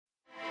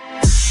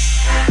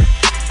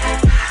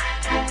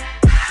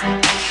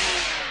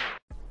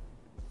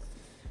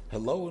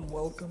Hello and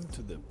welcome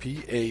to the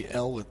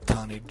PAL with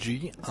Tani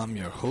G. I'm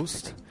your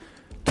host,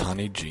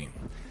 Tani G.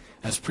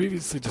 As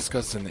previously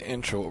discussed in the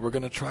intro, what we're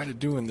going to try to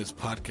do in this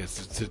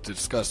podcast is to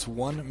discuss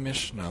one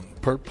Mishnah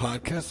per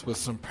podcast with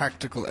some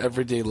practical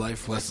everyday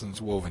life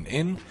lessons woven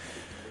in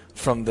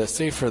from the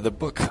Sefer, the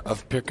book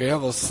of Pirkei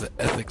Avos, the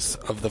Ethics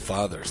of the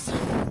Fathers,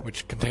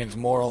 which contains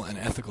moral and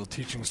ethical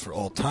teachings for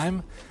all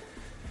time.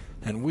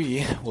 And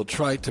we will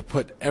try to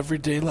put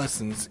everyday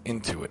lessons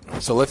into it.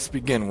 So let's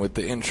begin with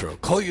the intro.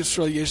 Kol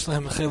Yisrael yesh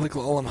lahem chelik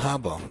la'olam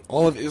haba.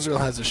 All of Israel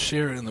has a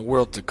share in the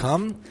world to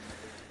come.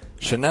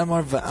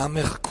 Shenamar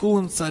va'amech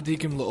kulam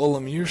tzadikim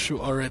la'olam yirshu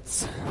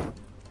aretz.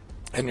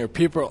 And your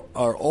people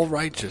are all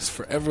righteous,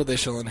 forever they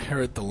shall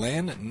inherit the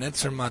land.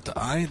 Netzer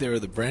mata'ai, they are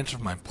the branch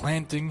of my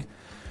planting.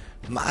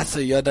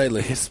 Ma'asa yadai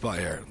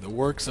lehispayer, the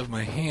works of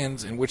my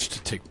hands in which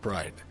to take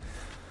pride.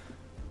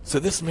 So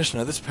this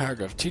Mishnah, this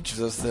paragraph,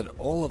 teaches us that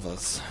all of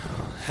us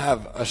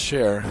have a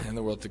share in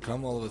the world to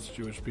come, all of us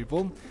Jewish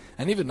people,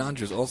 and even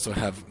non-Jews also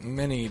have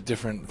many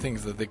different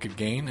things that they could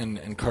gain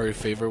and curry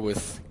favor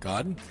with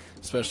God,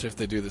 especially if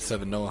they do the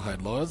 7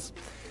 Noahide laws.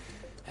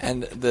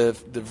 And the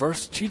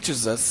verse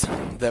teaches us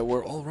that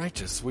we're all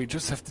righteous. We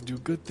just have to do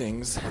good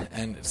things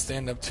and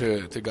stand up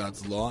to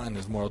God's law and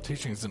His moral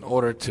teachings in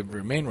order to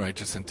remain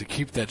righteous and to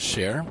keep that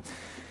share.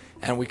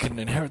 And we can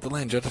inherit the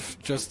land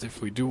just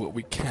if we do what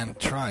we can,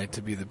 try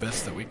to be the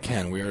best that we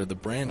can. We are the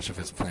branch of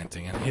His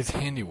planting and His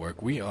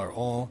handiwork. We are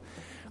all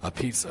a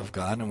piece of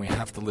God, and we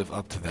have to live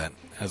up to that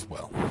as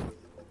well.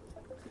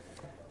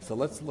 So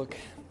let's look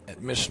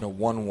at Mishnah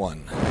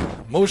 1:1.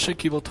 Moshe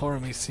kibel Torah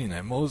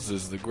miSinai.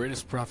 Moses, the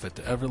greatest prophet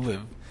to ever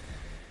live,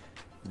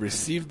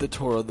 received the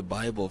Torah, the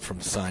Bible,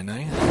 from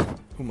Sinai.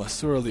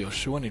 Umasura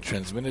Yoshua, and he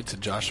transmitted to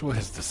Joshua,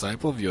 his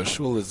disciple.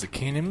 Yoshua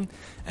Zakinim,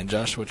 and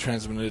Joshua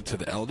transmitted it to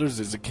the elders.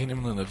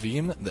 Zakinim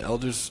Lenavim, the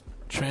elders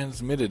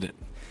transmitted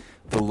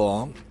the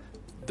law,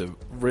 the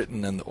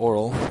written and the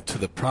oral, to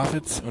the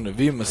prophets.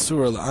 Unavim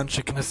Masura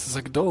La'anshei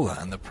Knesset Agdola,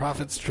 and the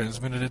prophets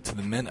transmitted it to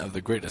the men of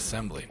the great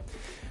assembly.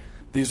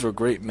 These were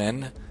great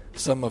men,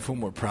 some of whom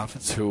were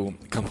prophets who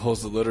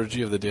composed the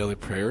liturgy of the daily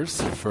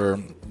prayers for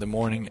the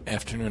morning,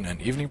 afternoon,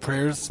 and evening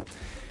prayers,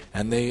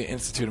 and they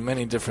instituted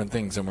many different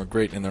things and were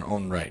great in their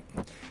own right.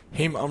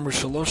 Him amru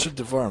shalosha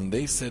devarim,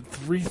 they said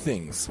 3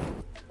 things.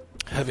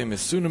 Havim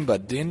misunim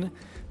badin,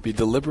 be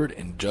deliberate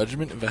in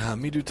judgment,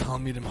 v'hamidu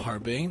talmidim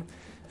harbe,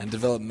 and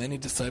develop many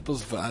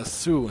disciples,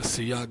 v'asu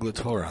siyag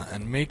l'Torah,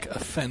 and make a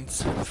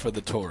fence for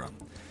the Torah.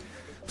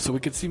 So we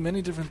could see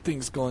many different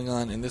things going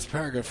on in this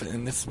paragraph,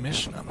 in this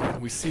Mishnah.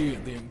 We see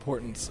the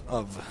importance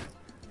of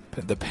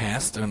the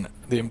past and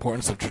the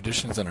importance of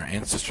traditions and our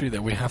ancestry,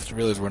 that we have to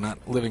realize we're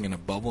not living in a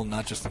bubble,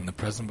 not just in the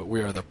present, but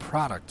we are the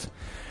product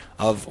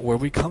of where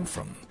we come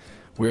from.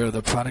 We are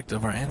the product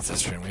of our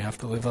ancestry, and we have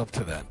to live up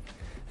to that.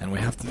 And we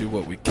have to do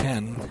what we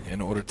can in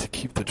order to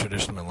keep the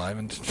tradition alive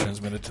and to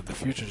transmit it to the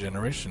future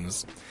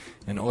generations,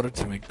 in order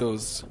to make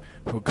those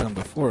who come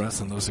before us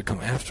and those who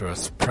come after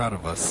us proud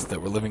of us, that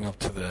we're living up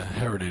to the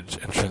heritage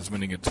and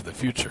transmitting it to the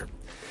future.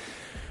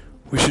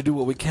 We should do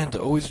what we can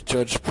to always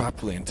judge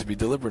properly and to be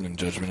deliberate in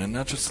judgment, and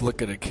not just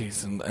look at a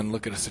case and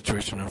look at a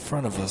situation in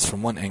front of us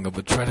from one angle,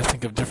 but try to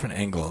think of different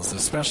angles.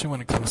 Especially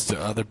when it comes to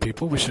other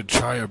people, we should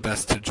try our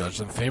best to judge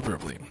them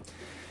favorably.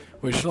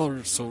 We should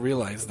also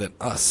realize that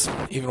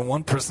even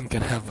one person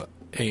can have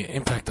an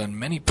impact on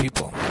many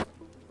people.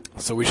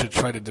 So we should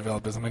try to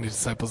develop as many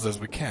disciples as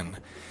we can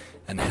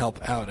and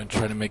help out and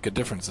try to make a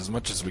difference as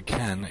much as we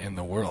can in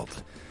the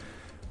world.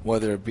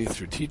 Whether it be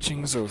through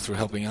teachings or through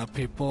helping out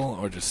people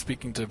or just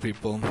speaking to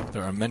people,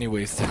 there are many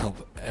ways to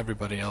help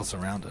everybody else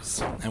around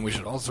us. And we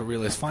should also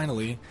realize,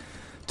 finally,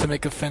 to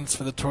make a fence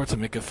for the Torah, to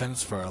make a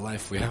fence for our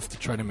life, we have to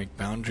try to make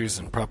boundaries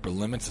and proper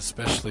limits,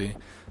 especially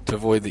to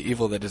avoid the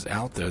evil that is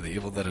out there, the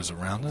evil that is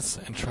around us,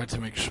 and try to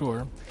make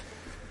sure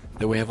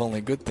that we have only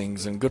good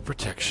things and good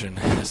protection,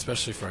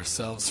 especially for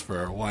ourselves, for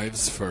our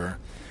wives, for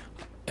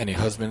any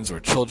husbands or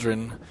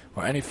children,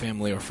 or any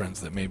family or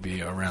friends that may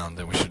be around.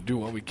 That we should do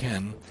what we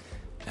can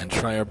and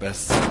try our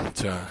best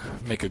to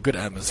make a good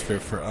atmosphere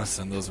for us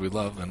and those we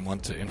love and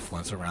want to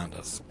influence around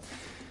us.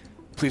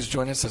 Please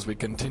join us as we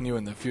continue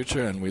in the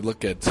future and we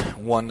look at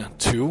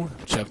 1:2,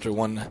 chapter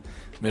 1,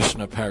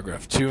 Mishnah,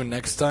 paragraph 2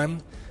 next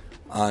time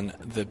on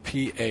the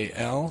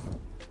PAL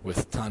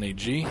with Tani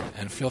G.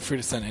 And feel free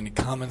to send any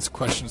comments,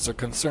 questions, or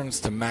concerns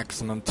to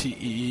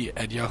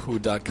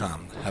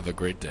maximumtee@yahoo.com. Have a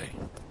great day.